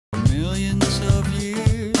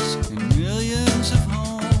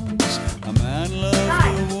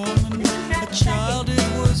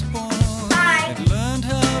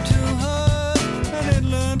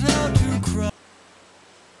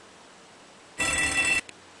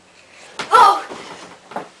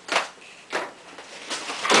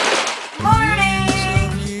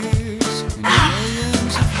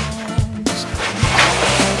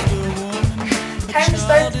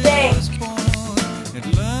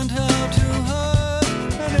learned how to hurt,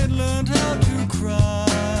 and it learned how to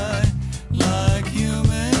cry like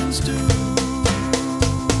humans do.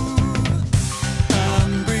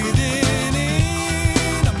 I'm breathing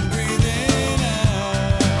in, I'm breathing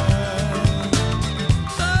out.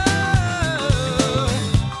 Oh,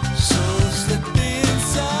 so slip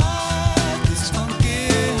inside this funky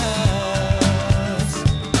house.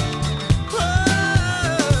 Oh,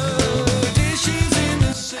 dishes in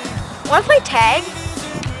the sink. Wanna play tag?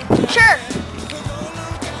 Sure.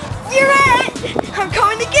 You're it! I'm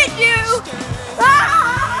coming to get you! Ah!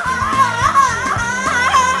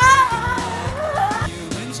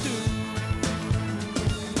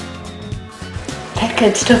 That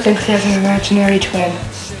kid still thinks he has an imaginary twin.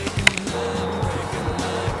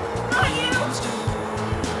 Not you!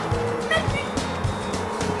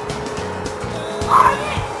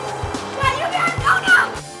 Armin! Now you got no!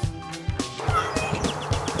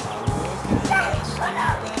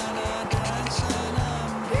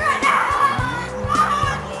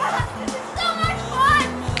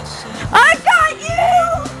 I got you!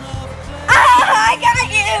 I got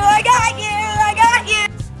you! I got you! I got you!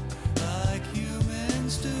 Like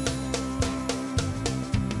humans do.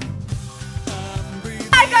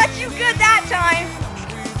 I got you good that time!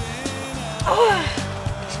 Oh.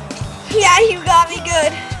 Yeah, you got me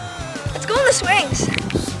good. Let's go on the swings.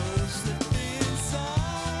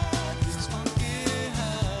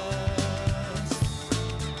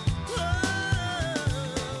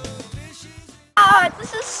 Ah,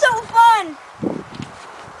 this is so fun!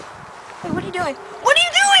 Wait, what are you doing? What are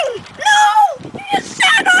you doing? No! You just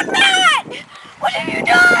sat on that! What have you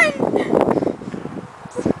done?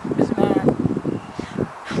 Who's Matt?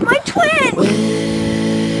 My twin!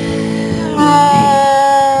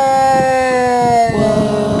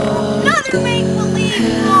 Another make-believe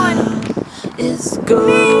one! Is I'm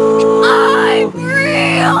going.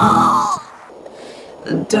 real!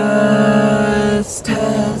 The dust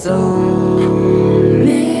has only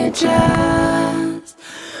just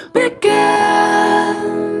begun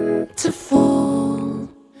to fall.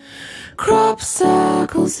 Crop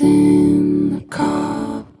circles in the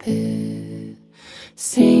carpet,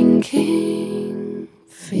 sinking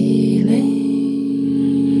feeling.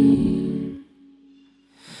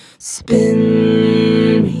 Spin